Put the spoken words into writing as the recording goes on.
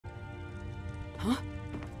Huh?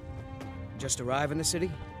 Just arrive in the city?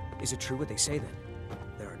 Is it true what they say then?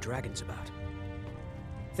 There are dragons about.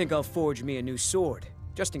 Think I'll forge me a new sword,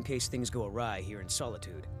 just in case things go awry here in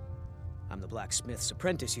Solitude. I'm the blacksmith's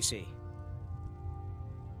apprentice, you see.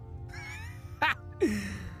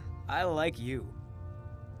 I like you.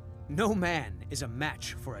 No man is a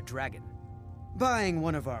match for a dragon. Buying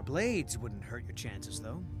one of our blades wouldn't hurt your chances,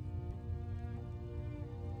 though.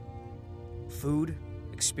 Food,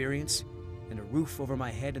 experience, and a roof over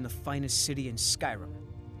my head in the finest city in Skyrim.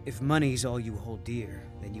 If money's all you hold dear,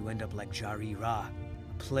 then you end up like Jari Ra,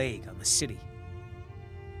 a plague on the city.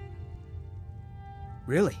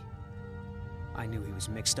 Really? I knew he was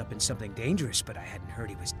mixed up in something dangerous, but I hadn't heard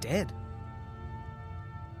he was dead.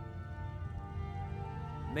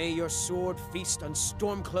 May your sword feast on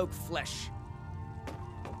Stormcloak flesh.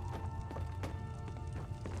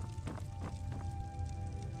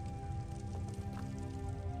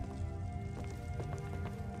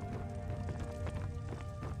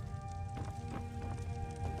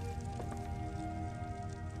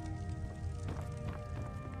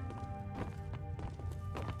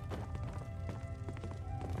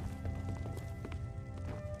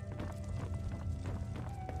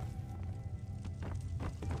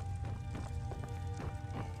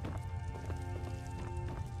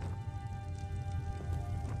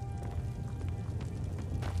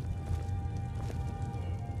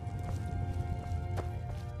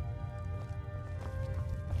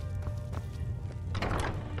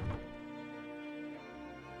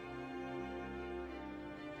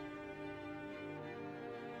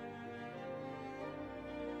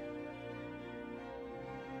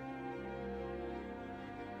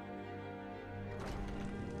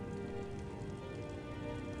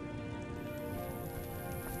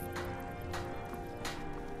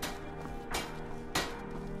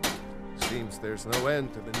 Seems there's no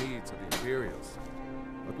end to the needs of the Imperials.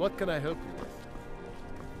 But what can I help you with?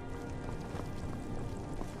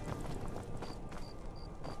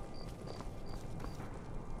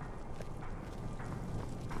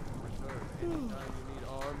 Return anytime you need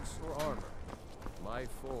arms or armor. My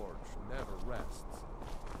forge never rests.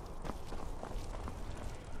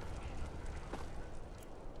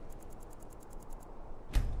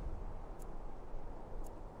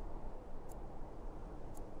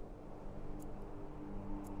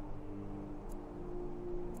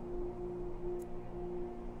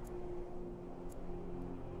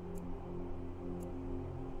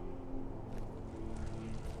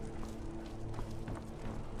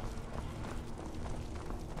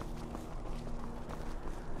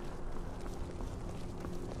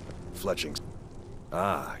 Fletching.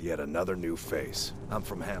 Ah, yet another new face. I'm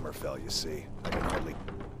from Hammerfell, you see. I can hardly...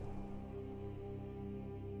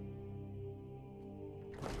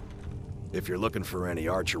 If you're looking for any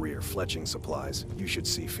archery or fletching supplies, you should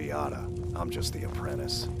see Fiata. I'm just the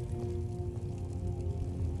apprentice.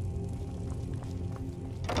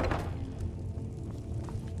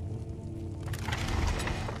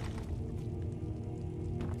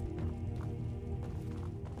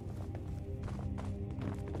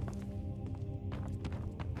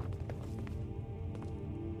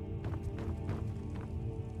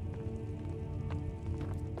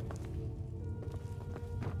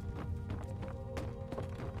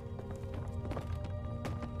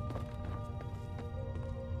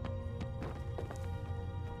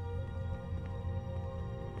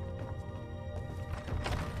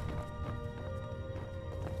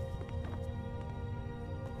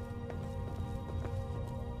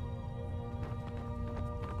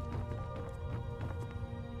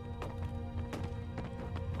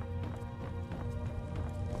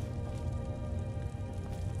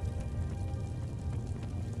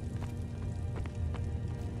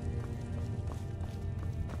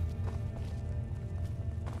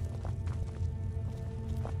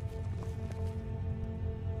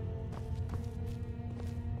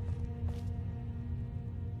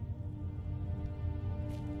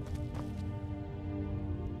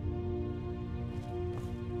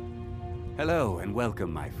 Hello and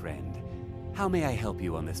welcome, my friend. How may I help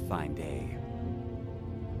you on this fine day?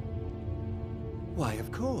 Why,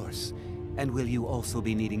 of course. And will you also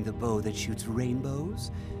be needing the bow that shoots rainbows?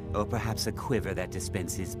 Or perhaps a quiver that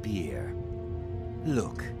dispenses beer?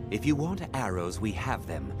 Look, if you want arrows, we have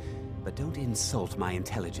them. But don't insult my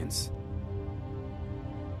intelligence.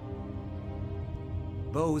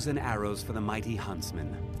 Bows and arrows for the mighty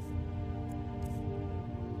huntsman.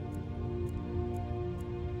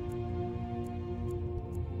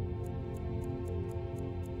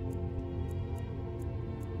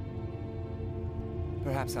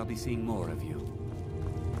 Perhaps I'll be seeing more of you.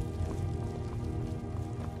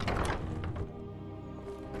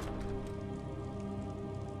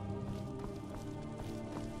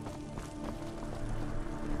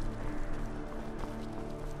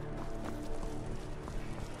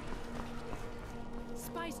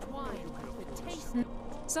 spiced wine, the taste.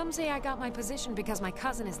 Some say I got my position because my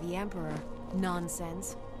cousin is the Emperor.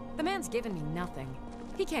 Nonsense. The man's given me nothing.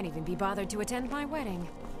 He can't even be bothered to attend my wedding.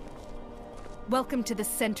 Welcome to the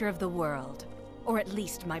center of the world. Or at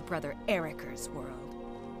least my brother Eriker's world.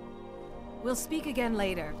 We'll speak again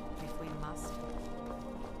later, if we must.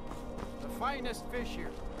 The finest fish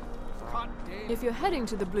here. Caught daily. If you're heading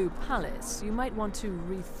to the Blue Palace, you might want to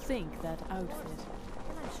rethink that outfit.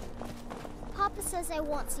 Papa says I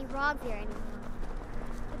won't see Rogvir anymore.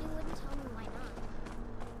 But he wouldn't tell me why not.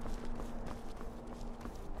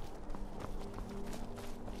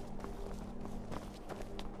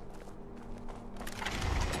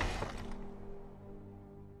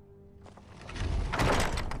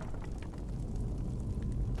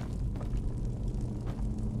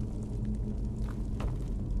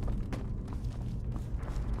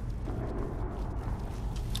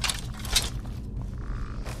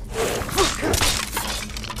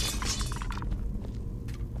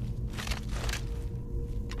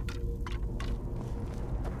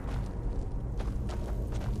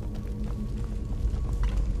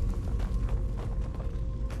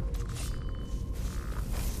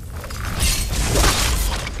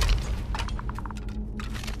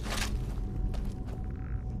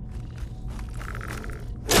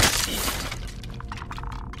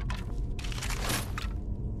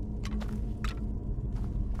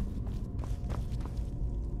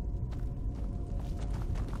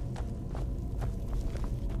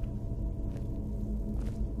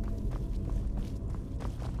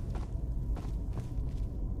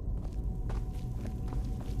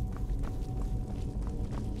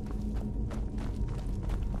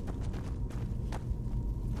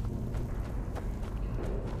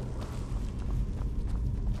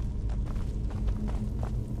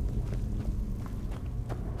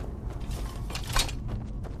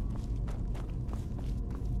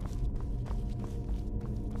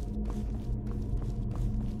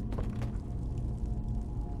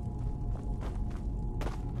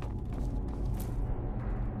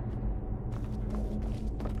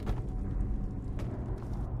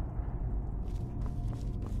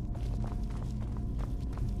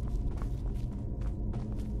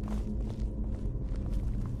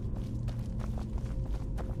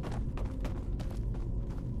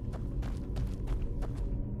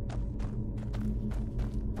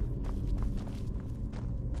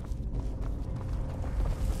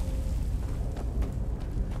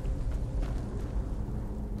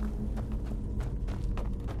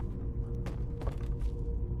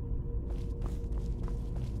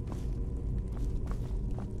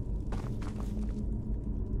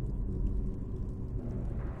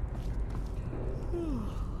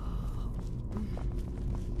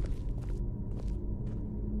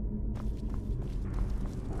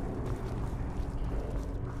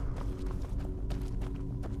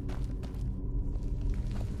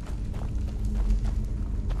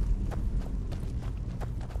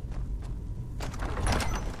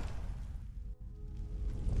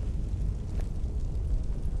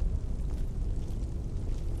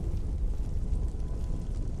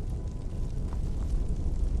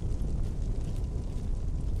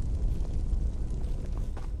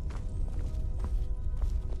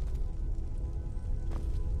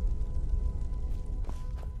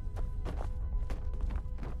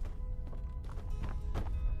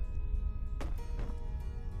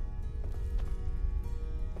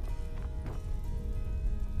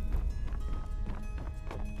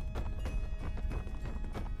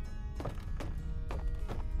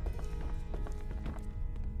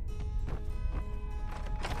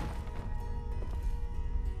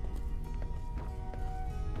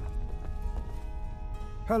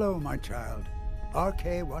 Hello, my child.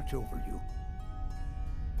 RK watch over you.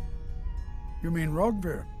 You mean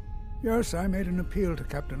Rogvir? Yes, I made an appeal to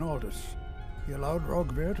Captain Aldous. He allowed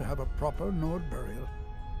Rogvir to have a proper Nord burial,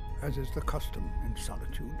 as is the custom in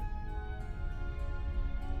Solitude.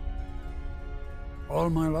 All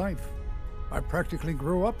my life, I practically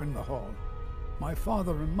grew up in the hall. My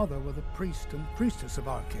father and mother were the priest and priestess of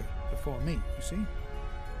RK before me, you see.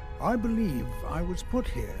 I believe I was put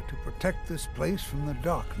here to protect this place from the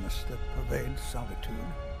darkness that pervades Solitude.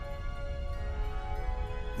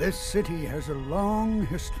 This city has a long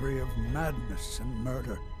history of madness and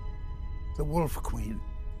murder. The Wolf Queen,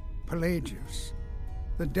 Pelagius,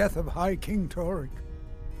 the death of High King Torek,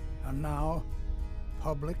 and now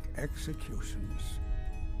public executions.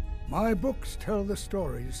 My books tell the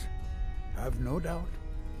stories, have no doubt.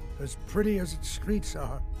 As pretty as its streets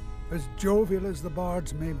are, as jovial as the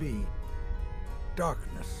bards may be,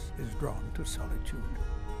 darkness is drawn to Solitude.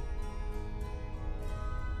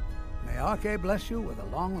 May Arche bless you with a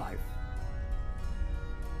long life.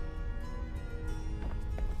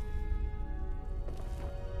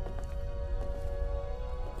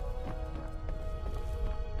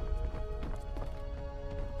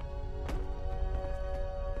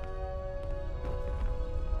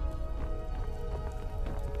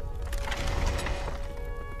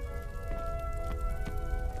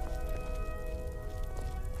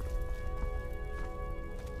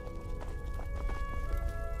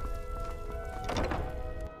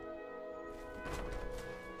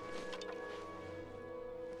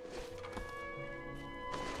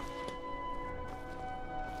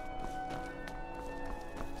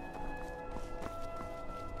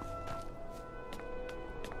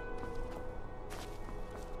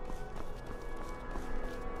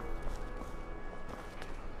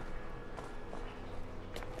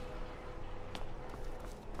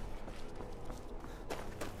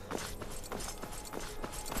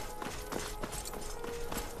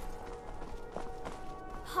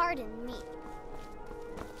 Pardon me.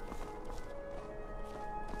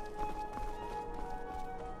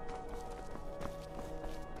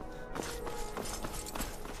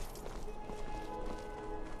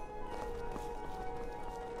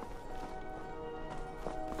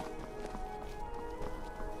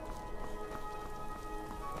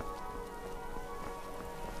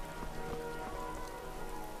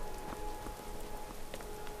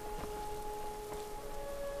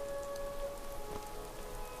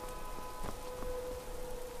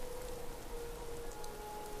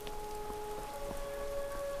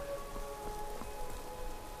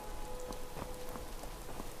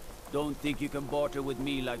 Don't think you can barter with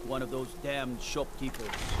me like one of those damned shopkeepers.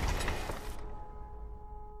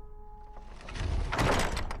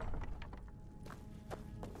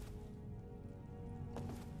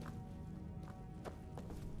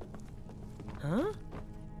 Huh?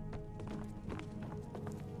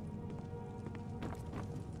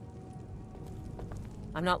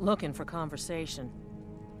 I'm not looking for conversation.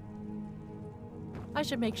 I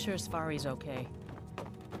should make sure Sfari's okay.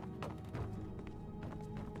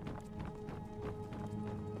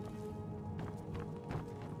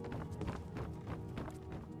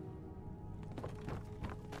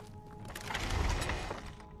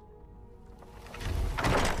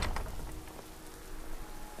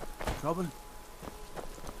 Trouble?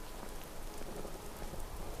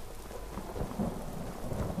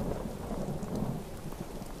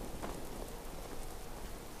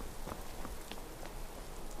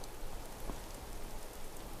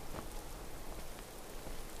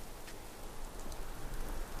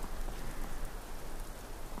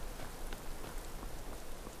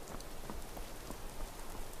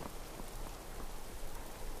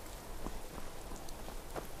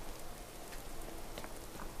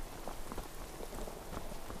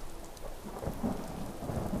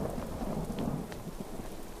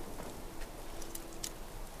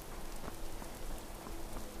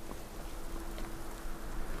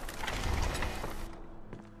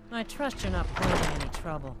 I trust you're not planning any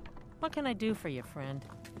trouble. What can I do for you, friend?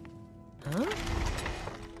 Huh?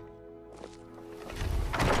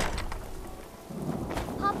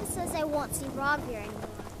 Papa says I won't see Rogvir anymore,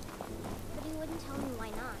 but he wouldn't tell me why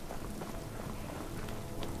not.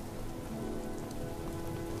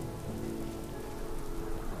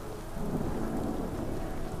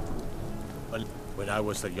 Well, when I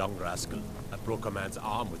was a young rascal, I broke a man's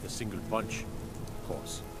arm with a single punch. Of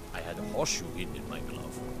course, I had a horseshoe hidden in my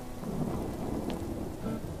glove.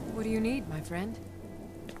 What do you need, my friend?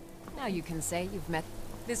 Now you can say you've met...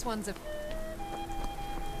 This one's a...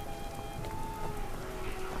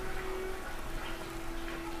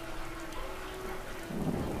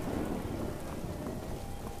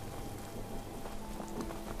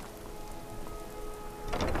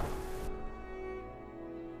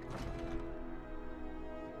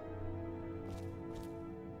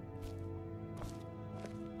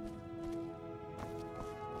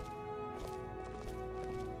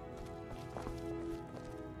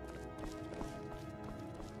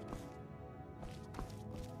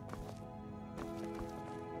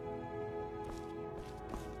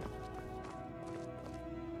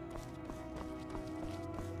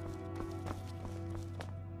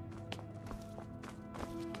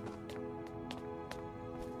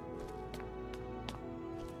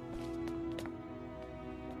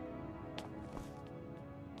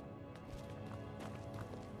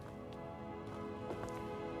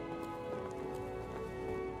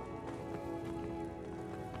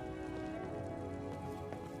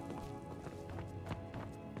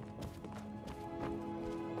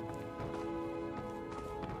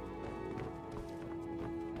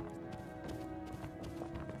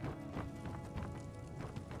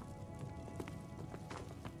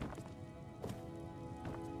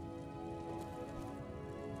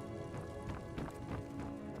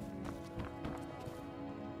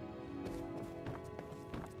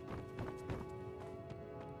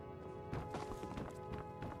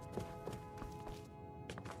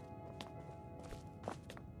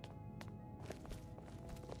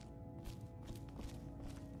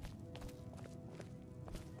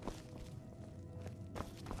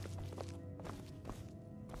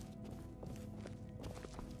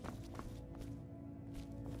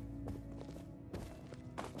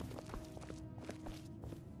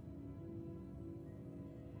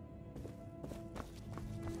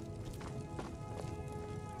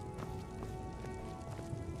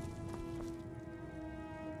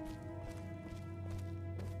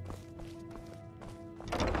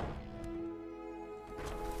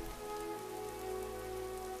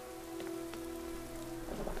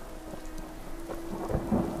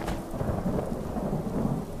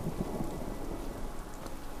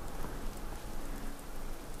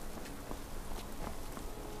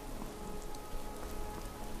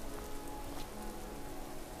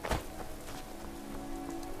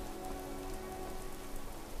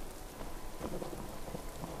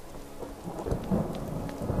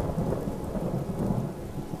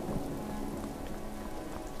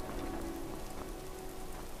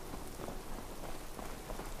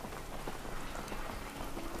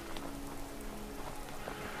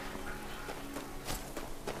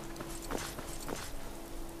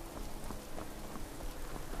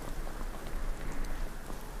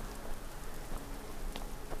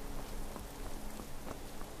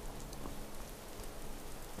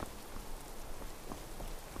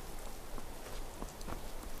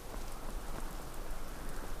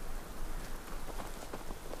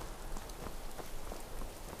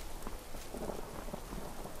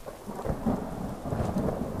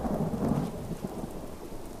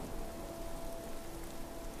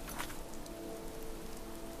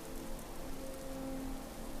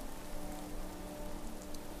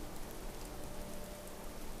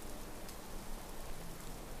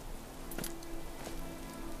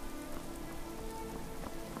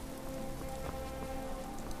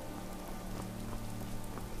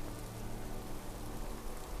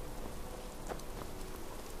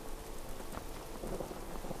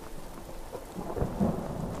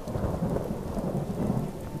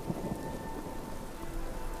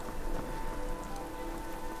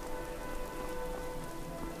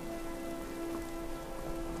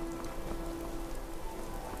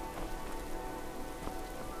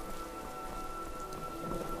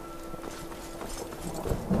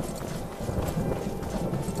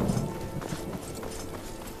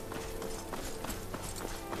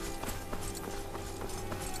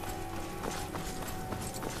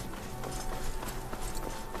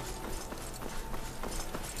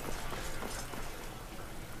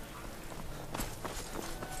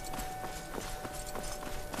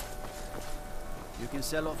 can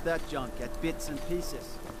sell off that junk at bits and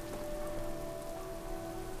pieces.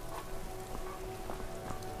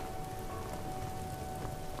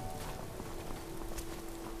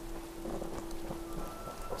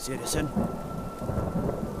 Citizen?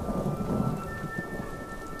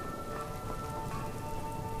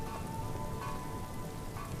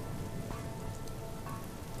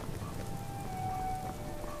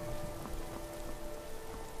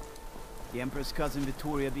 The Emperor's cousin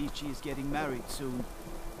Vittoria Vici is getting married soon.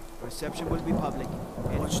 The reception will be public.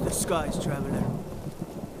 Watch the skies, traveler.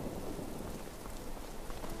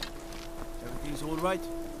 Everything's all right?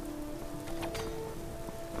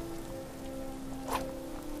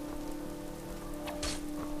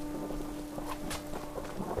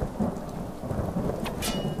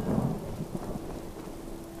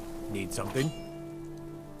 Need something?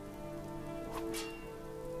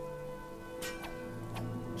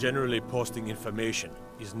 Generally, posting information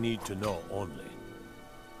is need to know only.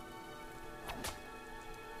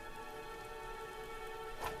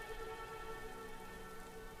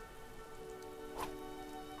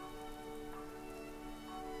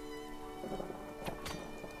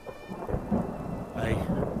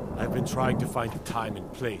 I've been trying to find the time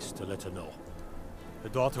and place to let her know. Her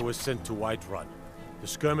daughter was sent to Whiterun. The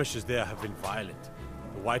skirmishes there have been violent.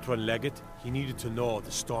 The Whiterun legate, he needed to know the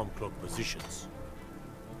Stormcloak positions.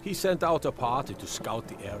 He sent out a party to scout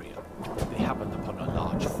the area. They happened upon a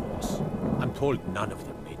large force. I'm told none of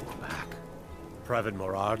them made it back. Private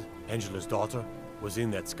Morard, Angela's daughter, was in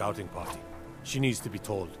that scouting party. She needs to be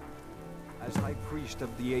told. As High Priest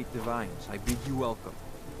of the Eight Divines, I bid you welcome.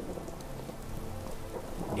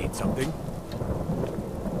 Need something?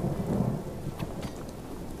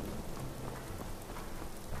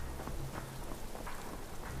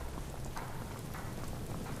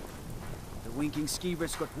 The winking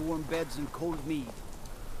skeevers got warm beds and cold mead.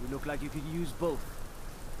 You look like you could use both.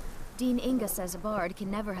 Dean Inga says a bard can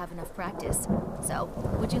never have enough practice. So,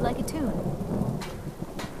 would you like a tune?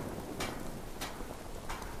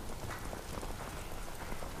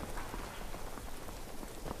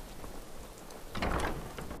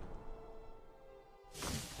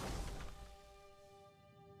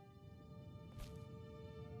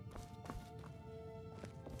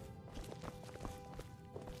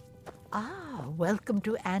 Ah, welcome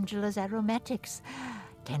to Angela's Aromatics.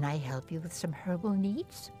 Can I help you with some herbal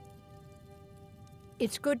needs?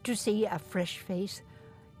 It's good to see a fresh face.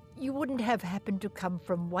 You wouldn't have happened to come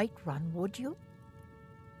from Whiterun, would you?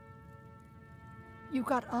 You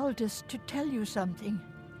got Aldous to tell you something.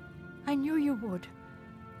 I knew you would.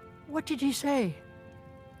 What did he say?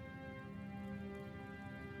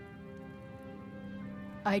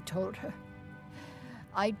 I told her.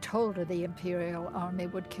 I told her the Imperial army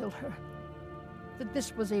would kill her. That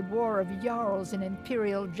this was a war of Jarls and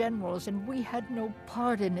Imperial generals, and we had no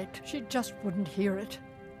part in it. She just wouldn't hear it.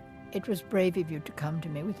 It was brave of you to come to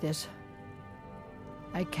me with this.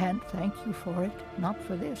 I can't thank you for it, not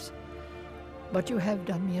for this. But you have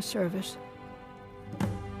done me a service.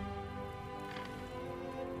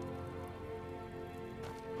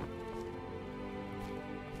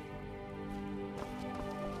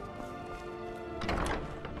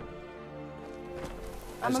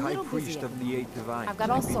 As High Priest of the Eight Divines, I've got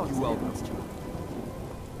all I bid sorts you of welcome. things to do.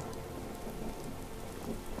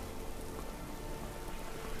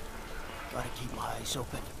 Gotta keep my eyes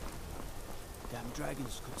open. Damn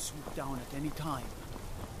dragons could swoop down at any time.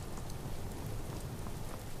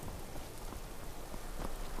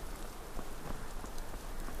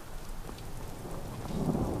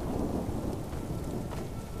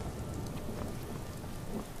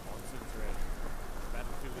 Concentrate.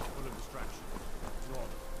 Battlefield is full of distractions.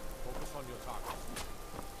 Nord, focus on your targets.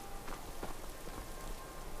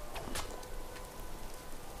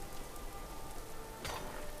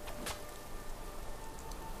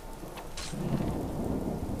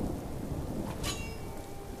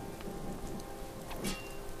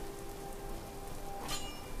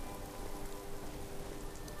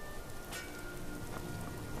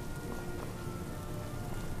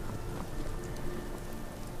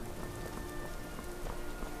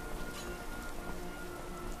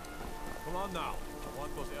 Come on now. I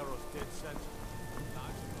want those arrows dead center.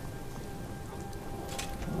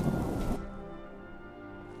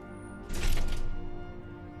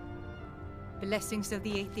 Blessings of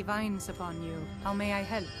the Eight Divines upon you. How may I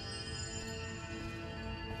help?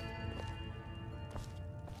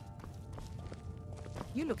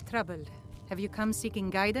 You look troubled. Have you come seeking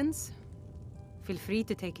guidance? Feel free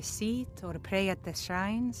to take a seat or pray at the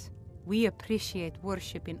shrines. We appreciate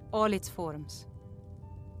worship in all its forms.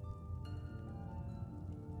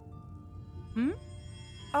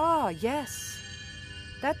 Ah, yes.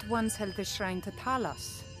 That once held the shrine to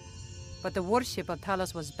Talos. But the worship of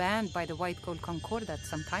Talos was banned by the White Gold Concordat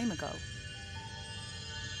some time ago.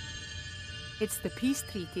 It's the peace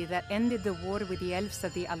treaty that ended the war with the elves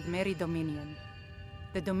of the Aldmeri Dominion.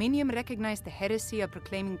 The Dominion recognized the heresy of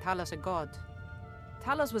proclaiming Talos a god.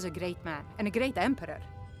 Talos was a great man and a great emperor,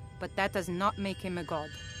 but that does not make him a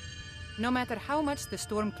god. No matter how much the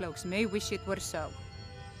Stormcloaks may wish it were so.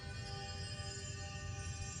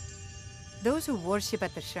 Those who worship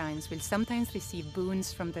at the shrines will sometimes receive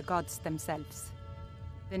boons from the gods themselves.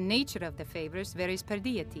 The nature of the favors varies per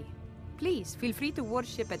deity. Please, feel free to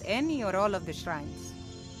worship at any or all of the shrines.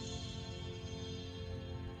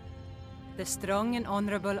 The strong and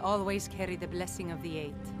honorable always carry the blessing of the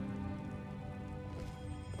Eight.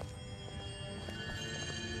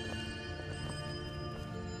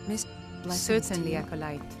 Miss, Certainly,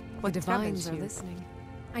 Acolyte. What the divines troubles are you? listening.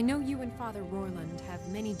 I know you and Father Royland have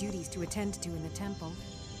many duties to attend to in the temple,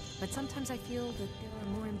 but sometimes I feel that there are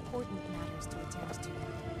more important matters to attend to.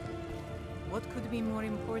 What could be more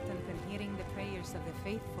important than hearing the prayers of the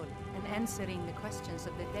faithful and answering the questions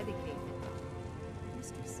of the dedicated?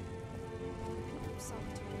 Mistress, the people of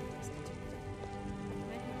Solitude are destitute.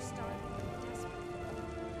 Men who are starving and desperate.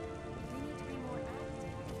 They need to be more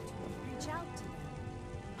active to reach out to them.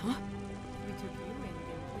 Huh? We took you in,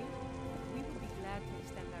 didn't we? We would be glad to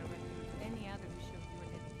extend our welcome to any other who showed your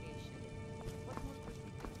dedication. What more could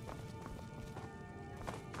we do?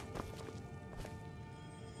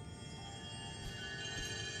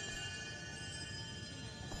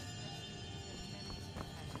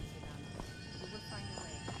 We will find a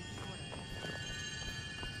way, I'm sure of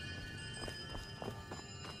it.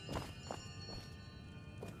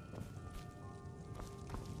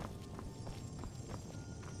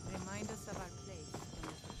 Remind us of our place when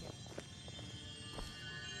we forget.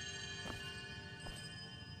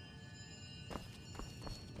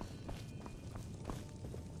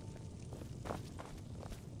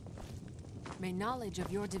 May knowledge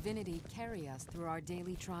of your divinity carry us through our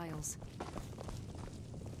daily trials.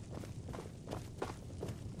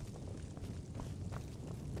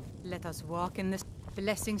 Let us walk in the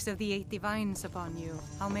blessings of the Eight Divines upon you.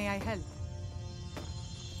 How may I help?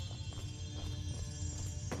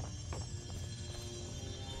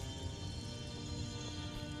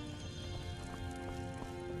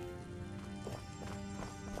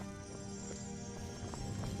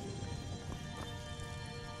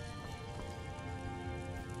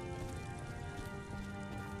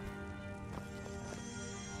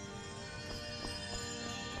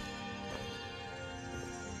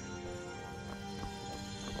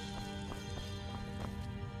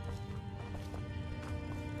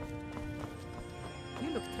 You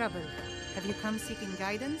look troubled. Have you come seeking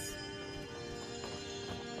guidance?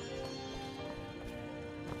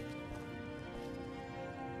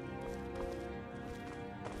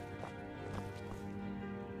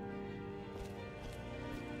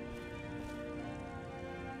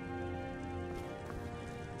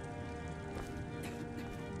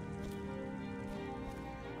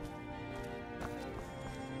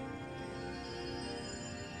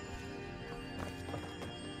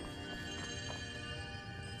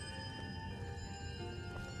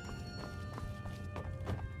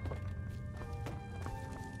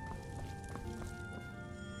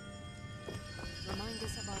 Remind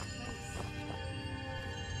us of our place.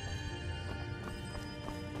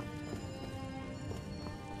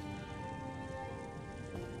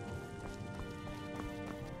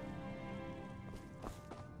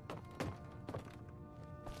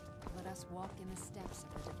 Let us walk in the steps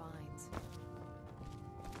of the divines.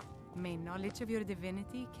 May knowledge of your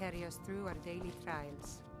divinity carry us through our daily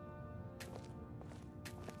trials.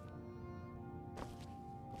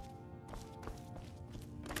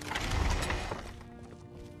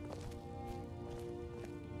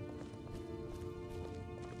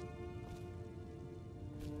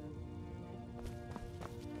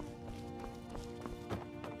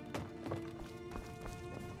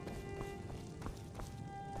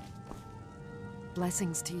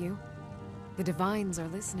 Blessings to you. The divines are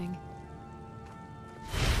listening.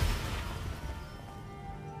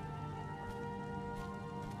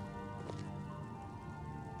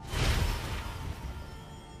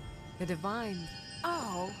 The divine.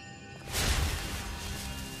 Oh!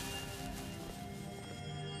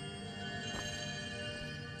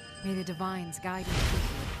 May the divines guide you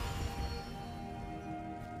quickly.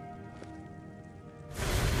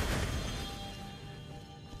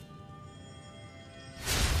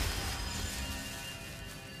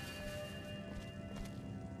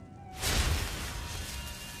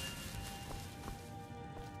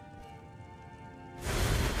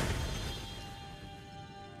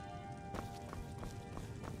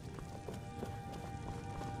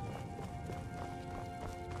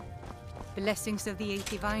 Blessings of the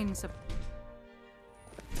 80 vines.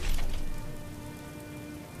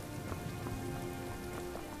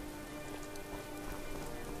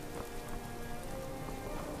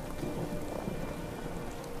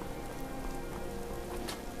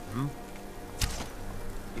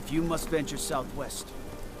 If you must venture southwest,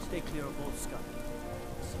 stay clear of Old Sky.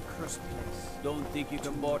 It's a cursed place. Don't think you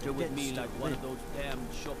can barter with me like one of those damned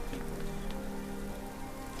shopkeepers.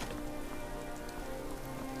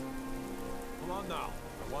 Come on now.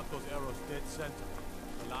 I want those arrows dead center.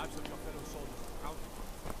 The lives of your fellow soldiers count.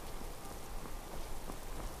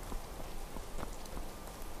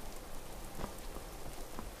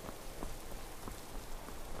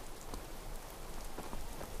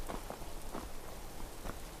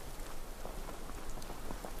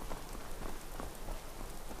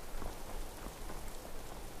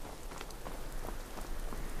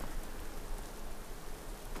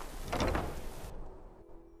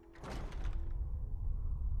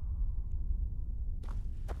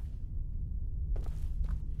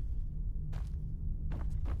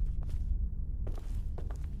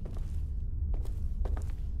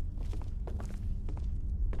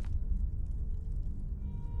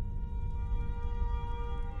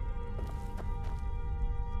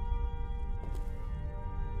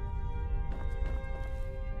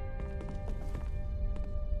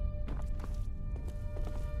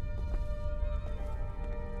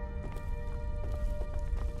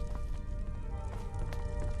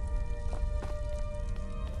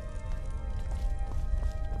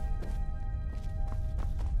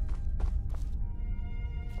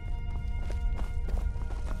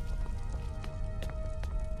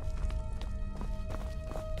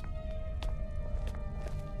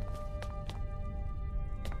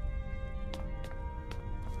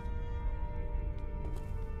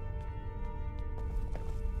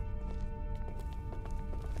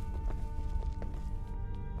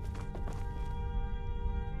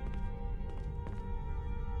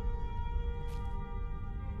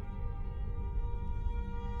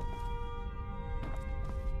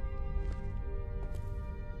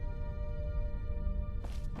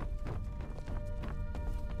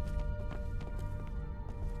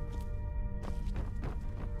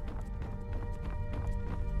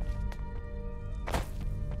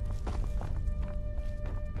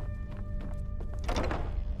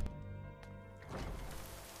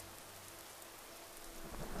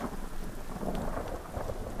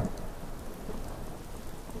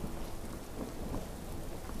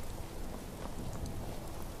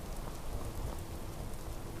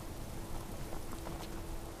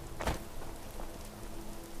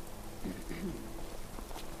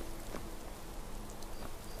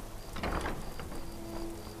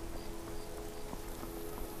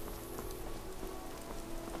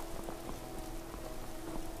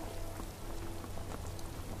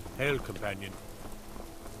 Hail, companion.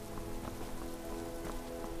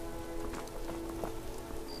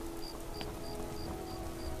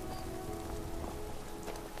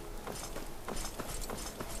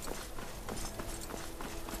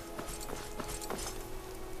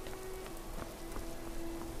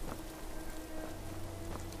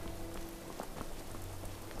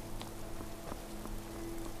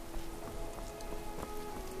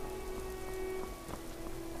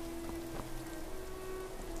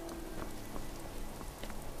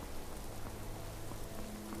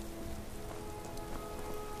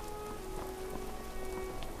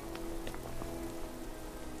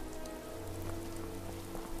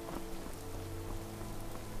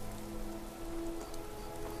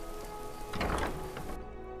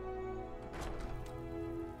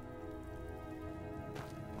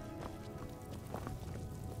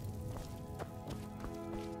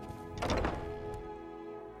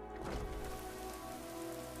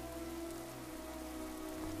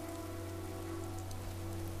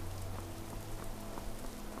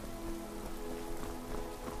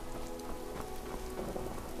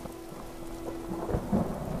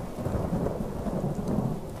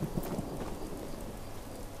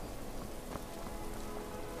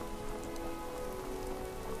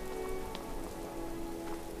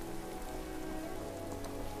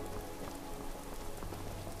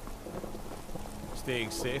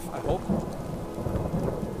 Staying safe, I hope.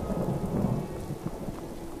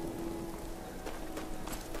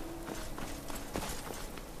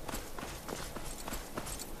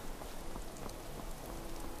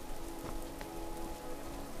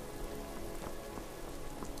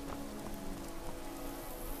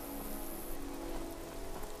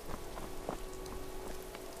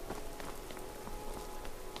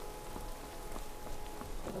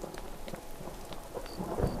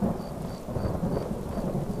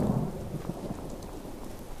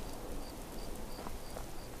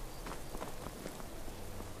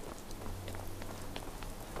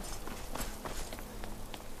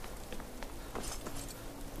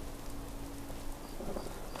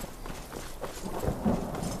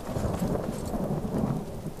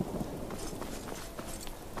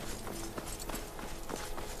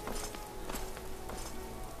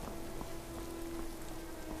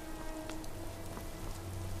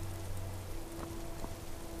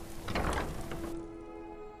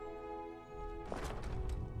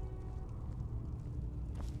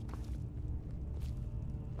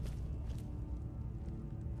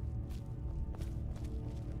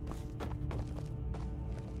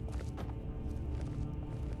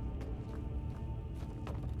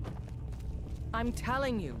 I'm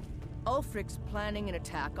telling you, Ulfric's planning an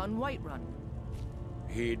attack on Whiterun.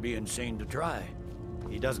 He'd be insane to try.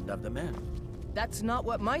 He doesn't have the men. That's not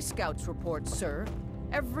what my scouts report, sir.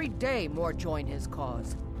 Every day more join his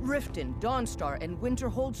cause. Riften, Dawnstar, and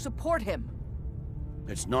Winterhold support him.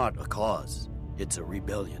 It's not a cause. It's a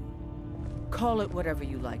rebellion. Call it whatever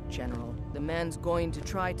you like, General. The man's going to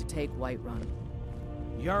try to take Whiterun.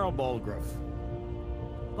 Jarl Balgruuf.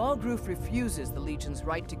 Balgruuf refuses the Legion's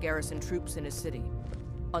right to garrison troops in his city.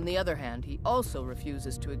 On the other hand, he also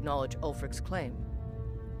refuses to acknowledge Ulfric's claim.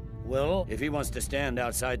 Well, if he wants to stand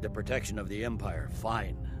outside the protection of the Empire,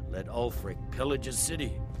 fine. Let Ulfric pillage his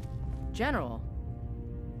city. General.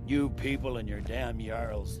 You people and your damn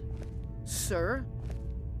Jarls. Sir,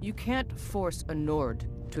 you can't force a Nord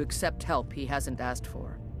to accept help he hasn't asked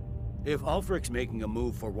for. If Ulfric's making a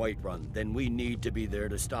move for Whiterun, then we need to be there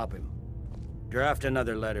to stop him. Draft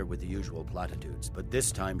another letter with the usual platitudes, but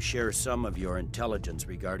this time share some of your intelligence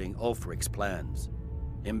regarding Ulfric's plans.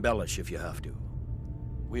 Embellish if you have to.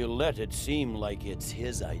 We'll let it seem like it's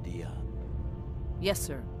his idea. Yes,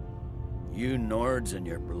 sir. You Nords and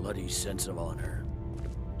your bloody sense of honor.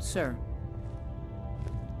 Sir.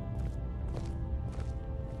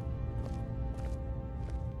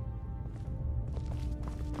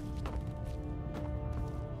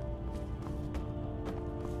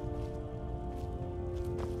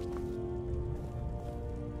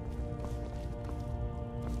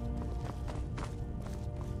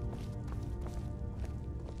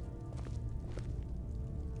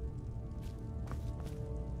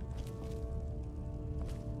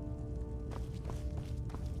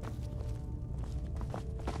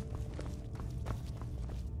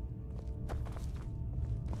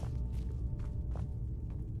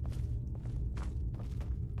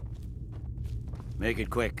 Make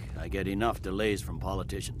it quick. I get enough delays from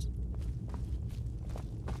politicians.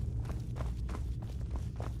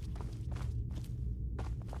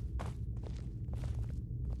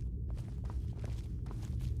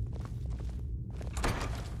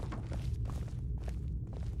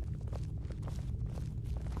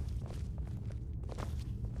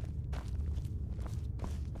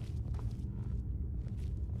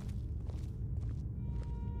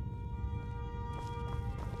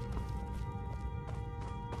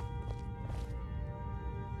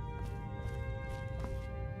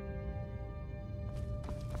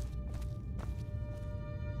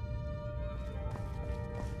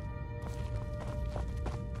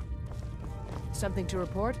 Something to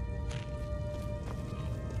report?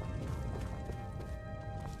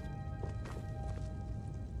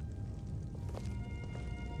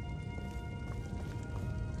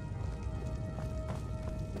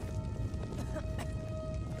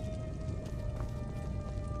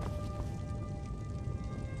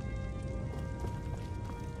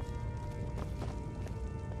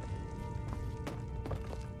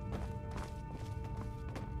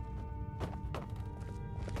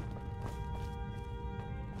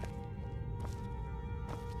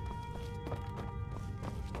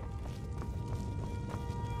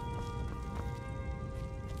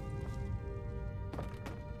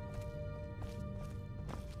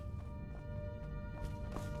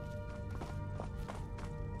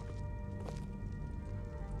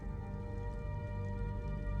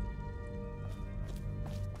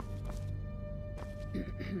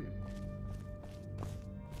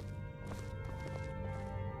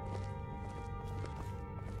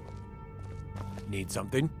 Need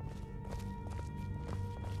something?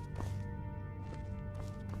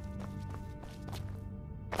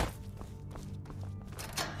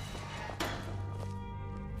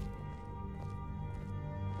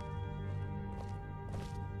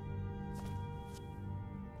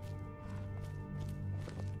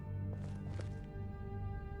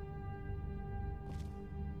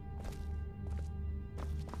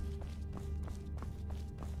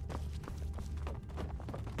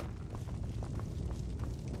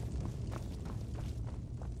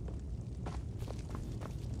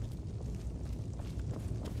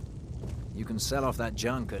 You can sell off that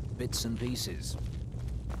junk at bits and pieces.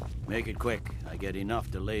 Make it quick. I get enough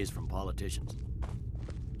delays from politicians.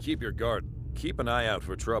 Keep your guard. Keep an eye out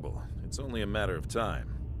for trouble. It's only a matter of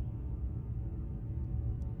time.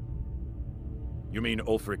 You mean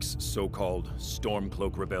Ulfric's so-called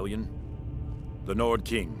Stormcloak Rebellion? The Nord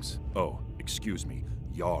Kings, excuse me,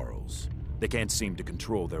 Jarls. They can't seem to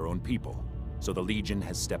control their own people, so the Legion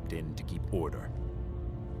has stepped in to keep order.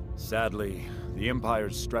 Sadly, the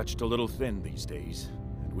Empire's stretched a little thin these days,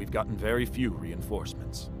 and we've gotten very few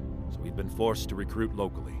reinforcements. So we've been forced to recruit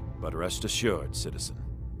locally. But rest assured, citizen,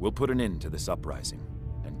 we'll put an end to this uprising,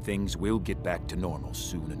 and things will get back to normal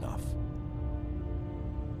soon enough.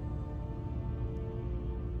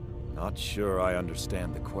 Not sure I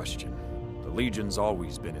understand the question. The Legion's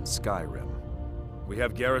always been in Skyrim. We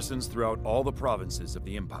have garrisons throughout all the provinces of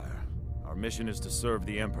the Empire. Our mission is to serve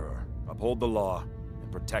the Emperor, uphold the law,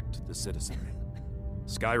 and protect the citizenry.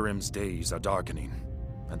 Skyrim's days are darkening,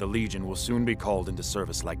 and the Legion will soon be called into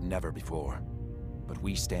service like never before. But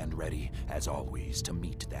we stand ready, as always, to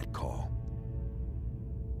meet that call.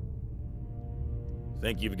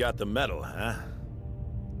 Think you've got the metal, huh?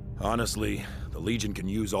 Honestly, the Legion can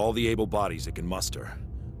use all the able bodies it can muster.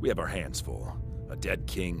 We have our hands full. A dead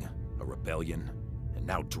king, a rebellion, and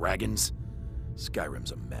now dragons?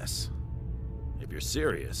 Skyrim's a mess. If you're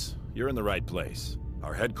serious, you're in the right place.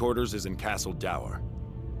 Our headquarters is in Castle Dower.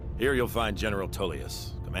 Here you'll find General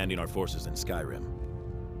Tullius, commanding our forces in Skyrim.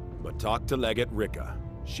 But talk to Legate Rika.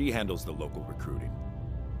 She handles the local recruiting.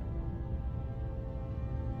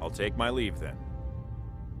 I'll take my leave then.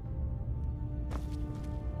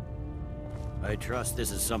 I trust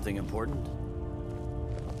this is something important.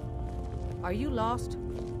 Are you lost?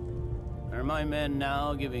 Are my men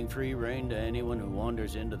now giving free rein to anyone who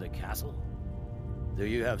wanders into the castle? Do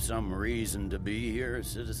you have some reason to be here,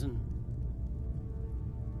 citizen?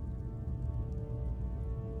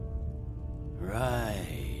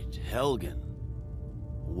 Right, Helgen.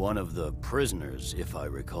 One of the prisoners, if I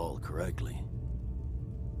recall correctly.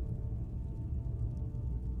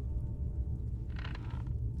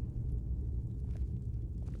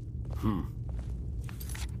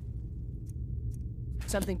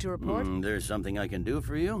 Something to report? There's something I can do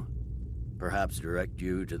for you? Perhaps direct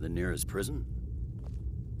you to the nearest prison?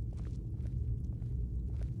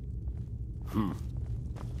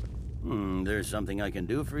 There's something I can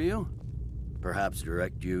do for you? Perhaps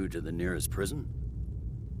direct you to the nearest prison?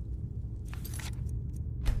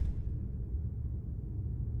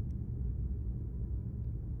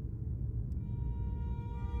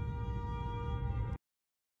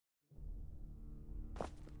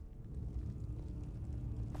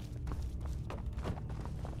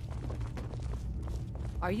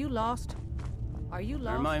 Are you lost? Are you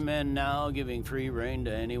lost? Are my men now giving free rein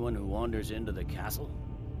to anyone who wanders into the castle?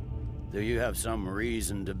 Do you have some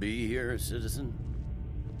reason to be here, citizen?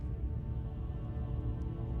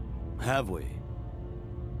 Have we?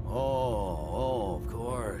 Oh, of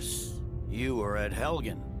course. You were at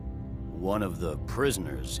Helgen. One of the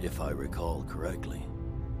prisoners, if I recall correctly.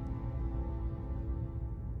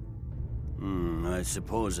 I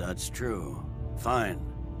suppose that's true. Fine.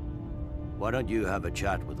 Why don't you have a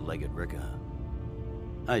chat with Legate Rika?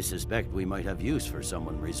 I suspect we might have use for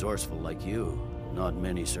someone resourceful like you. Not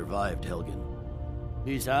many survived Helgen.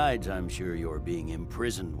 Besides, I'm sure your being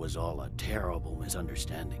imprisoned was all a terrible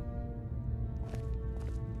misunderstanding.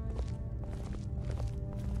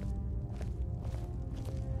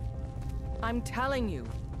 I'm telling you,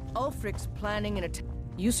 Ulfric's planning an attack.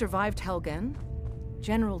 You survived Helgen?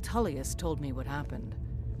 General Tullius told me what happened.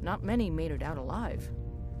 Not many made it out alive.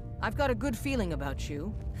 I've got a good feeling about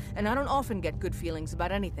you, and I don't often get good feelings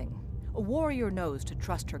about anything. A warrior knows to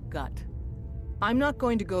trust her gut. I'm not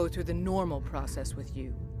going to go through the normal process with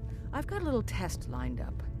you. I've got a little test lined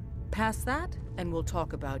up. Pass that, and we'll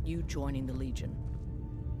talk about you joining the Legion.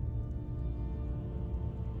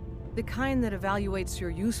 The kind that evaluates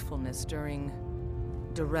your usefulness during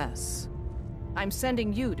duress. I'm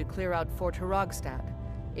sending you to clear out Fort Hrogstad.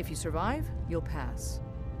 If you survive, you'll pass.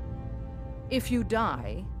 If you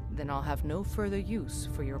die, then I'll have no further use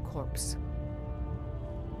for your corpse.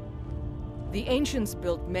 The ancients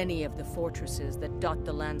built many of the fortresses that dot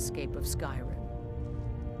the landscape of Skyrim.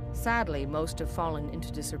 Sadly, most have fallen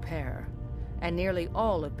into disrepair, and nearly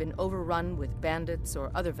all have been overrun with bandits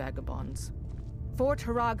or other vagabonds. Fort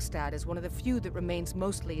Hrogstad is one of the few that remains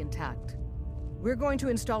mostly intact. We're going to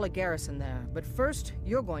install a garrison there, but first,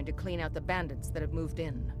 you're going to clean out the bandits that have moved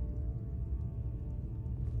in.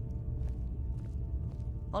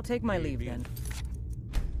 I'll take my leave then.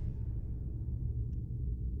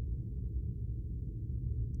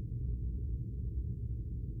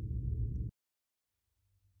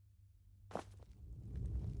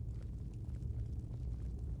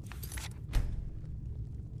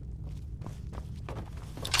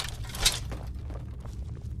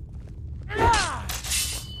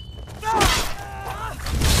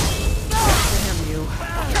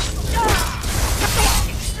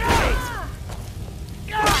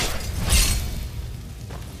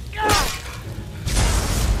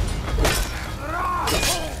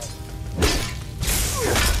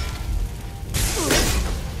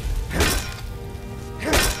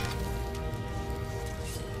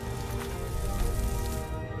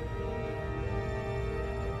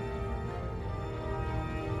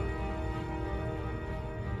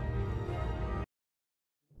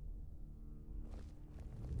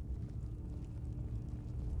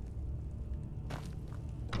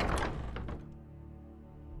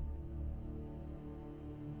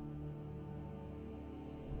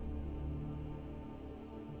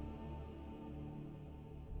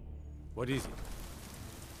 What is it?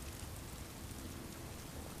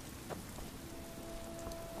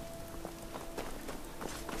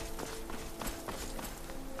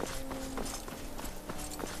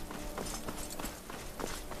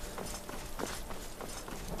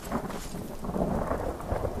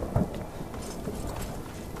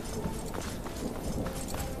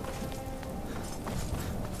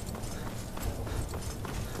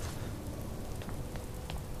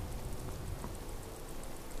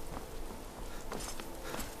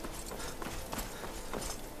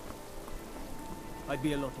 I'd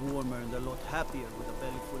be a lot warmer and a lot happier with a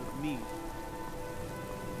belly full of meat.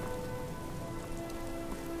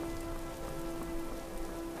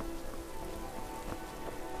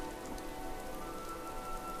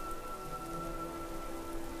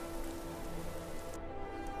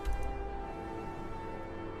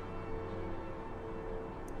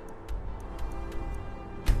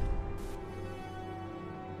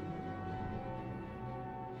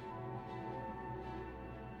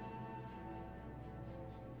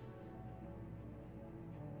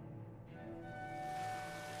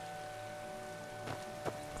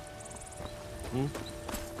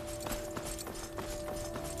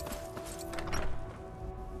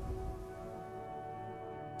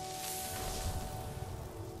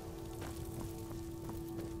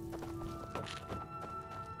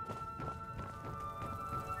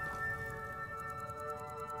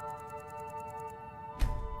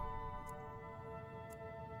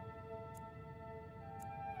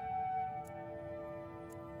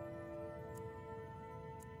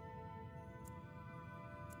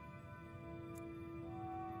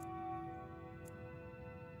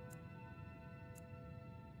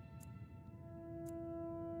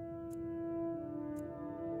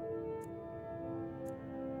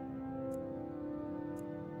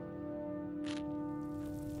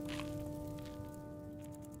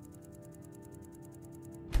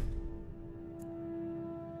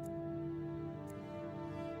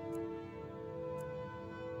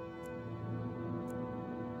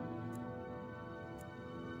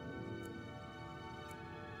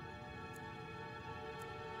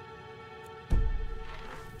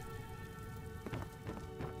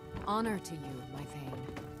 Honor to you, my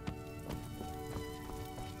Thane.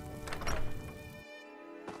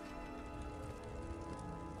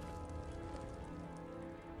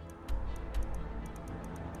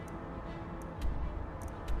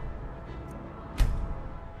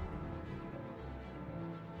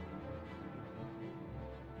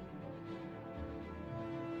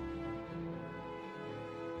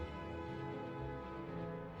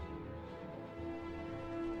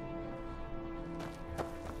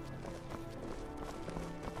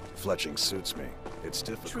 Fletching suits me. It's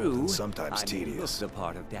difficult True. and sometimes I tedious. the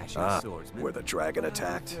part of dashing Ah, swordsman. where the dragon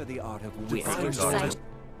attacked? The art of Did wit. Fletcher's artist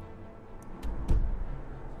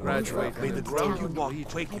Graduate. May the ground you walk I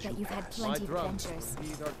quake bet you've had plenty of adventures.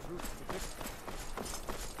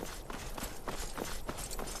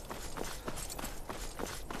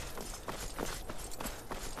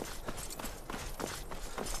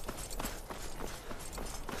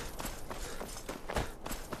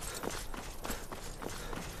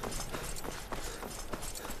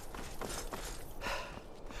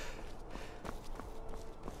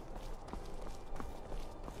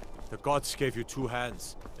 The gods gave you two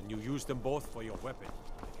hands, and you used them both for your weapon.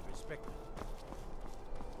 I can respect it.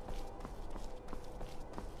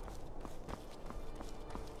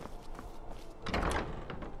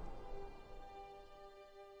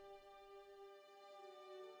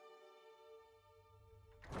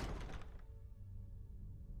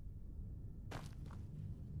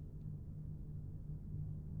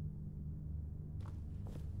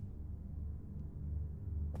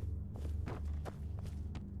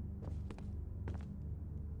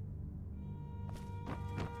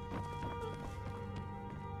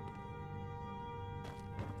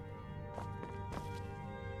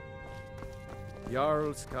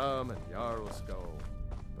 Jarls come and Jarls go,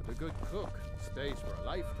 but a good cook stays for a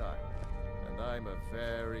lifetime, and I'm a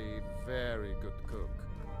very, very good cook.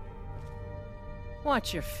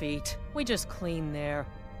 Watch your feet. We just clean there.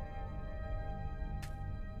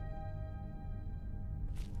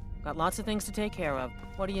 Got lots of things to take care of.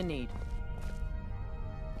 What do you need?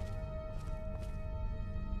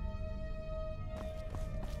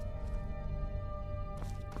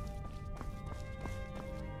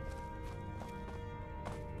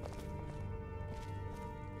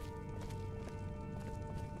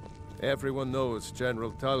 Everyone knows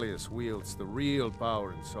General Tullius wields the real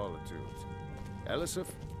power in Solitude. Elisif?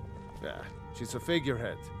 Yeah, she's a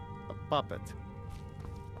figurehead, a puppet.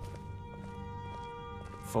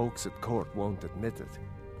 Folks at court won't admit it,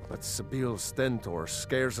 But Sabil Stentor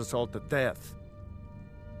scares us all to death.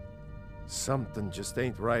 Something just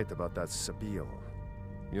ain't right about that Sabil.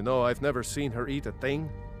 You know, I've never seen her eat a thing.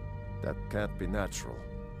 That can't be natural.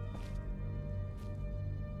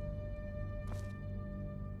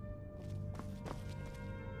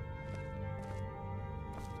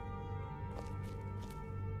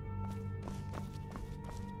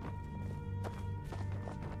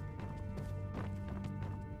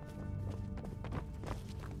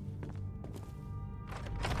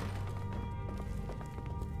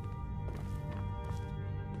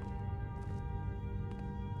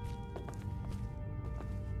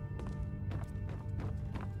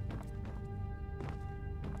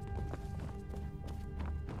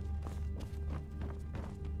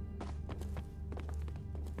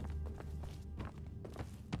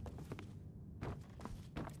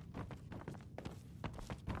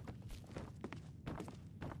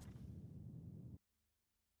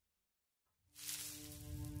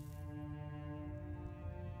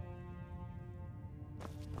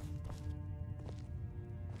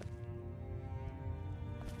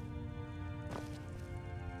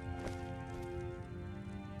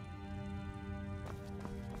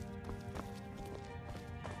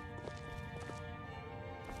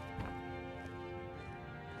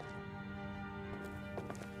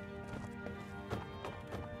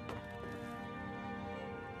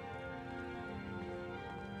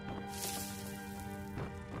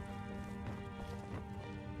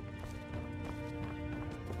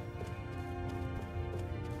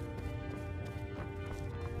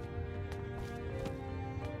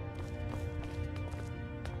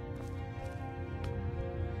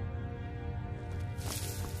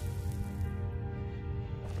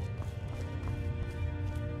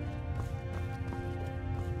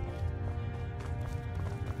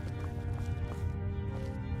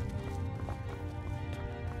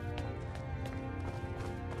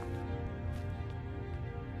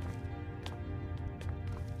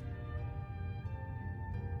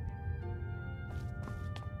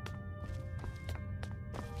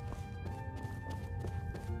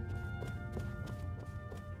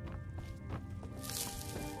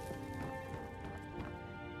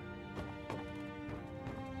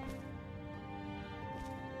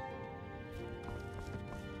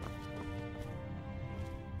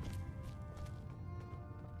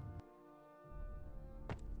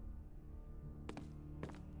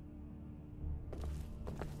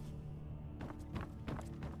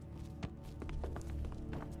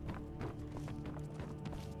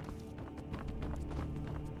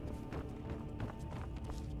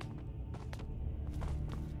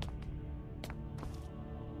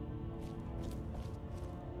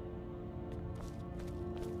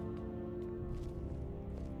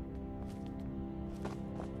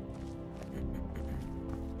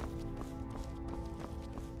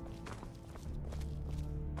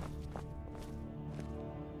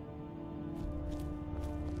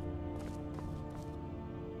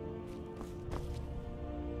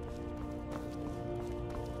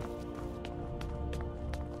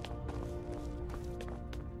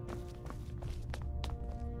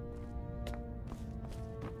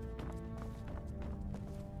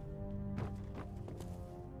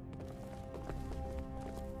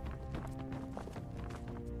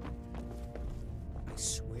 I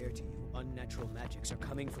swear to you, unnatural magics are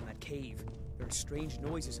coming from that cave. There are strange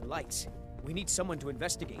noises and lights. We need someone to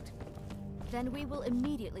investigate. Then we will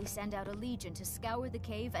immediately send out a legion to scour the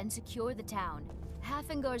cave and secure the town.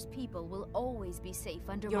 Hafingar's people will always be safe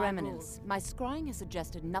under Your my Eminence, rule. my scrying has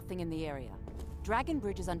suggested nothing in the area. Dragon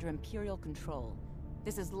Bridge is under Imperial control.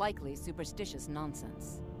 This is likely superstitious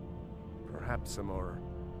nonsense. Perhaps a more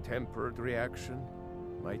tempered reaction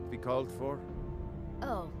might be called for?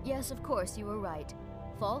 Oh, yes, of course, you were right.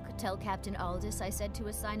 Falk, tell Captain Aldous I said to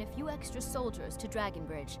assign a few extra soldiers to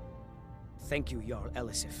Dragonbridge. Thank you, Jarl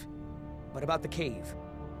Elisif. But about the cave?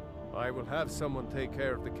 I will have someone take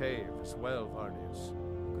care of the cave as well, Varnius.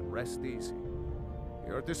 You can rest easy.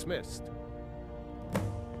 You're dismissed.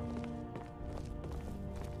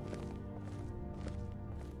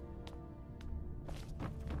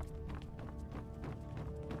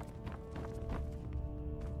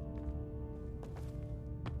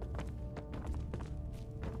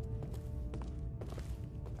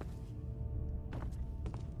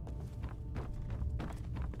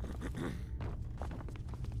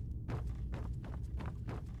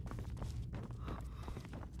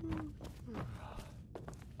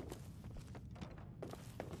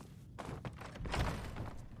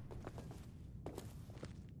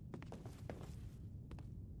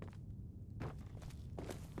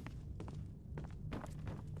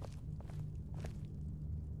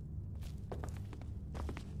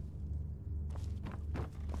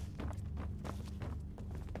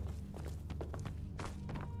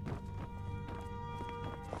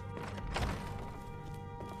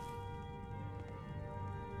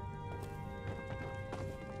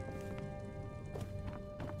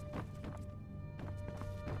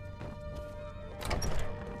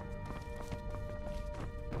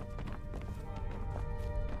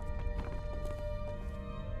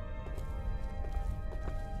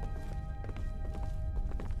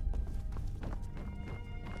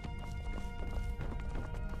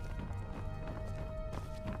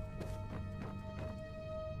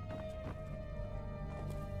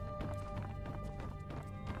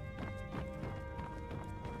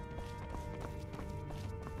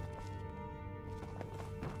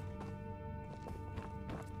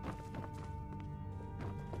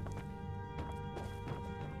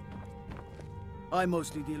 I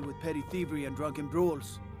mostly deal with petty thievery and drunken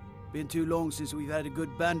brawls. Been too long since we've had a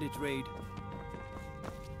good bandit raid.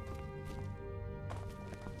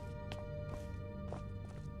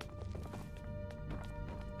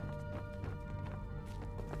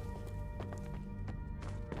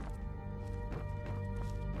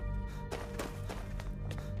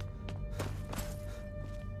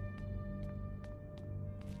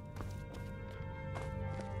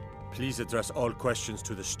 Please address all questions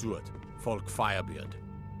to the steward, Folk Firebeard.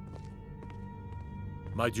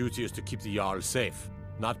 My duty is to keep the Jarl safe,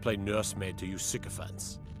 not play nursemaid to you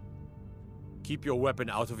sycophants. Keep your weapon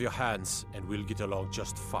out of your hands, and we'll get along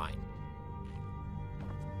just fine.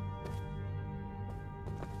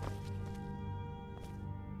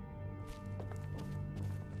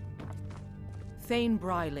 Thane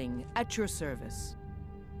Bryling, at your service.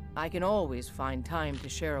 I can always find time to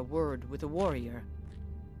share a word with a warrior.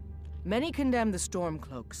 Many condemn the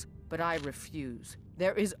Stormcloaks, but I refuse.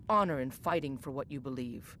 There is honor in fighting for what you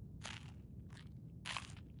believe.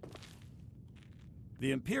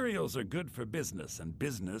 The Imperials are good for business, and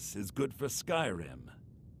business is good for Skyrim.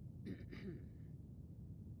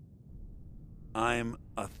 I'm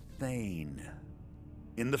a Thane.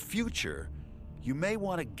 In the future, you may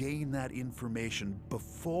want to gain that information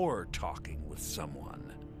before talking with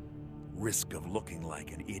someone. Risk of looking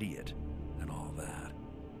like an idiot and all that.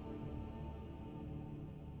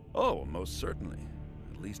 Oh, most certainly.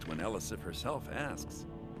 At least when Elisif herself asks.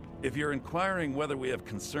 If you're inquiring whether we have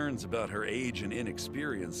concerns about her age and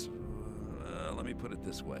inexperience, let me put it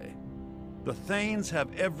this way. The Thanes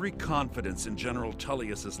have every confidence in General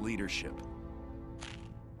Tullius's leadership.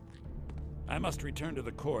 I must return to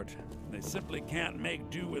the court. They simply can't make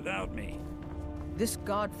do without me. This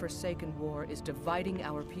god-forsaken war is dividing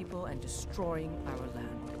our people and destroying our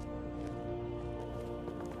land.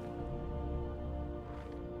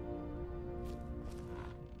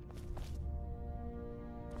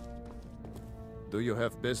 Do you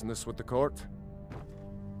have business with the court?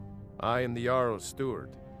 I am the Jarl's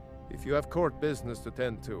steward. If you have court business to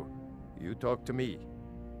tend to, you talk to me.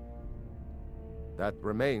 That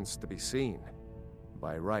remains to be seen.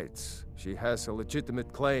 By rights, she has a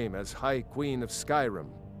legitimate claim as High Queen of Skyrim.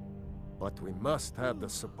 But we must have the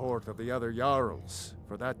support of the other Jarls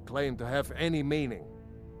for that claim to have any meaning.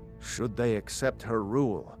 Should they accept her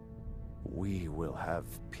rule, we will have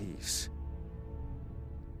peace.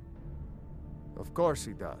 Of course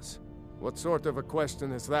he does. What sort of a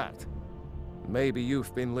question is that? Maybe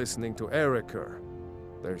you've been listening to Eriker.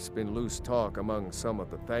 There's been loose talk among some of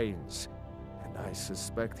the Thanes, and I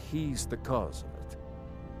suspect he's the cause of it.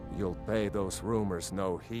 You'll pay those rumors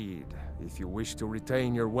no heed if you wish to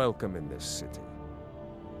retain your welcome in this city.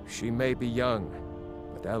 She may be young,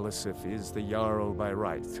 but Elisif is the Jarl by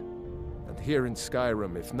right. And here in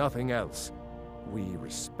Skyrim, if nothing else, we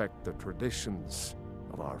respect the traditions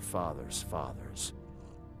of our fathers' fathers.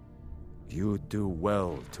 You do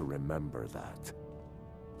well to remember that.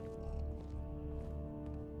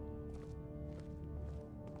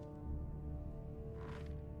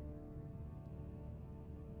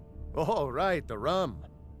 Oh, right, the rum.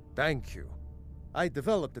 Thank you. I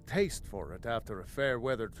developed a taste for it after a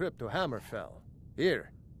fair-weather trip to Hammerfell.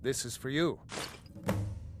 Here, this is for you.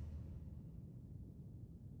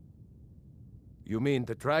 You mean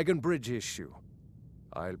the Dragon Bridge issue?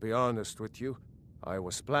 I'll be honest with you, I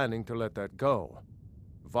was planning to let that go.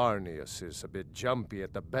 Varnius is a bit jumpy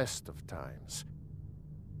at the best of times.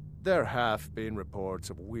 There have been reports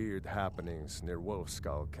of weird happenings near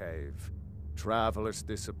Wolfskull Cave. Travelers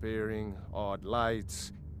disappearing, odd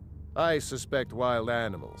lights. I suspect wild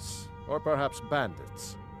animals, or perhaps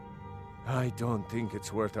bandits. I don't think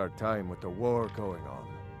it's worth our time with the war going on.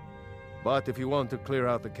 But if you want to clear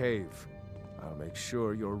out the cave, I'll make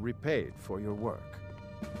sure you're repaid for your work.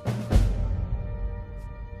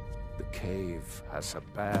 The cave has a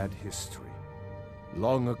bad history.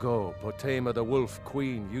 Long ago, Potema the Wolf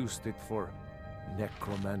Queen used it for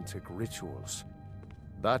necromantic rituals.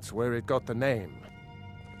 That's where it got the name.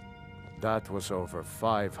 That was over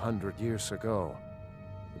 500 years ago.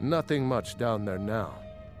 Nothing much down there now,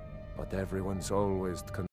 but everyone's always